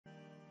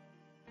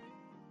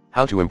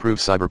How to improve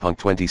Cyberpunk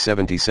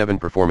 2077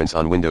 performance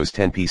on Windows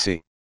 10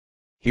 PC.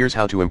 Here's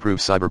how to improve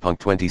Cyberpunk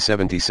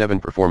 2077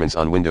 performance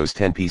on Windows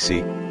 10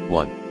 PC.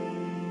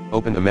 1.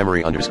 Open the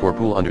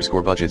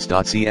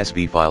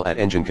memory_pool_budgets.csv file at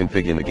engine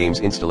config in the game's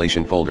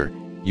installation folder,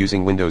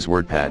 using Windows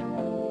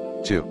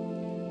WordPad.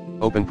 2.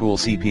 Open pool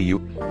CPU.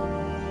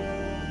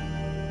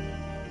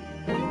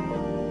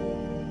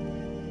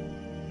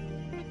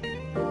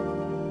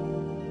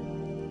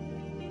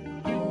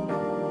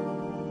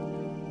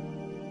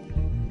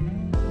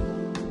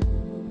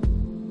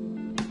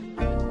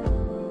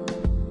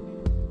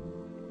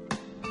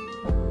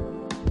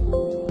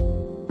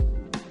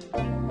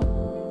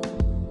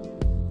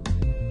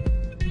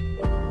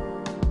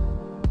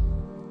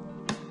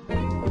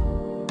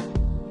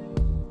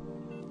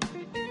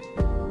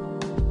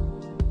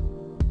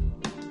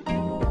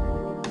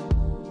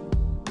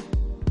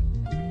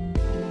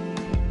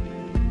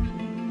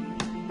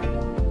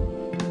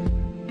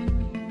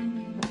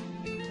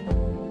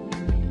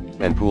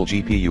 And pool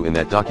GPU in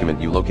that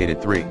document you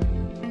located. 3.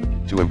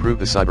 To improve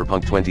the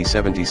Cyberpunk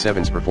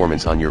 2077's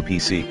performance on your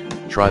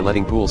PC, try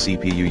letting pool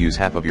CPU use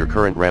half of your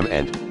current RAM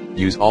and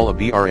use all of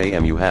the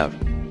RAM you have.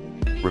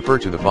 Refer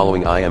to the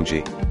following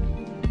IMG.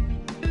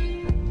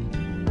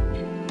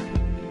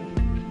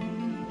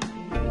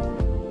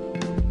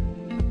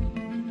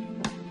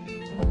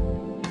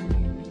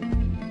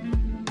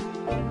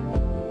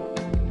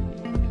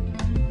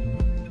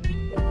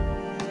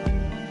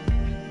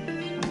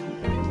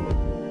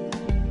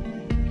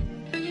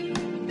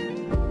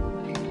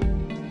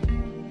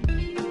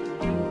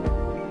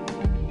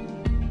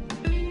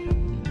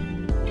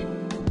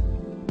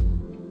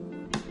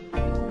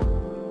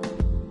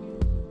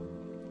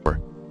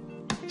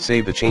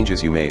 Save the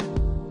changes you made.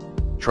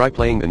 Try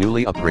playing the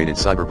newly upgraded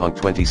Cyberpunk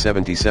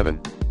 2077.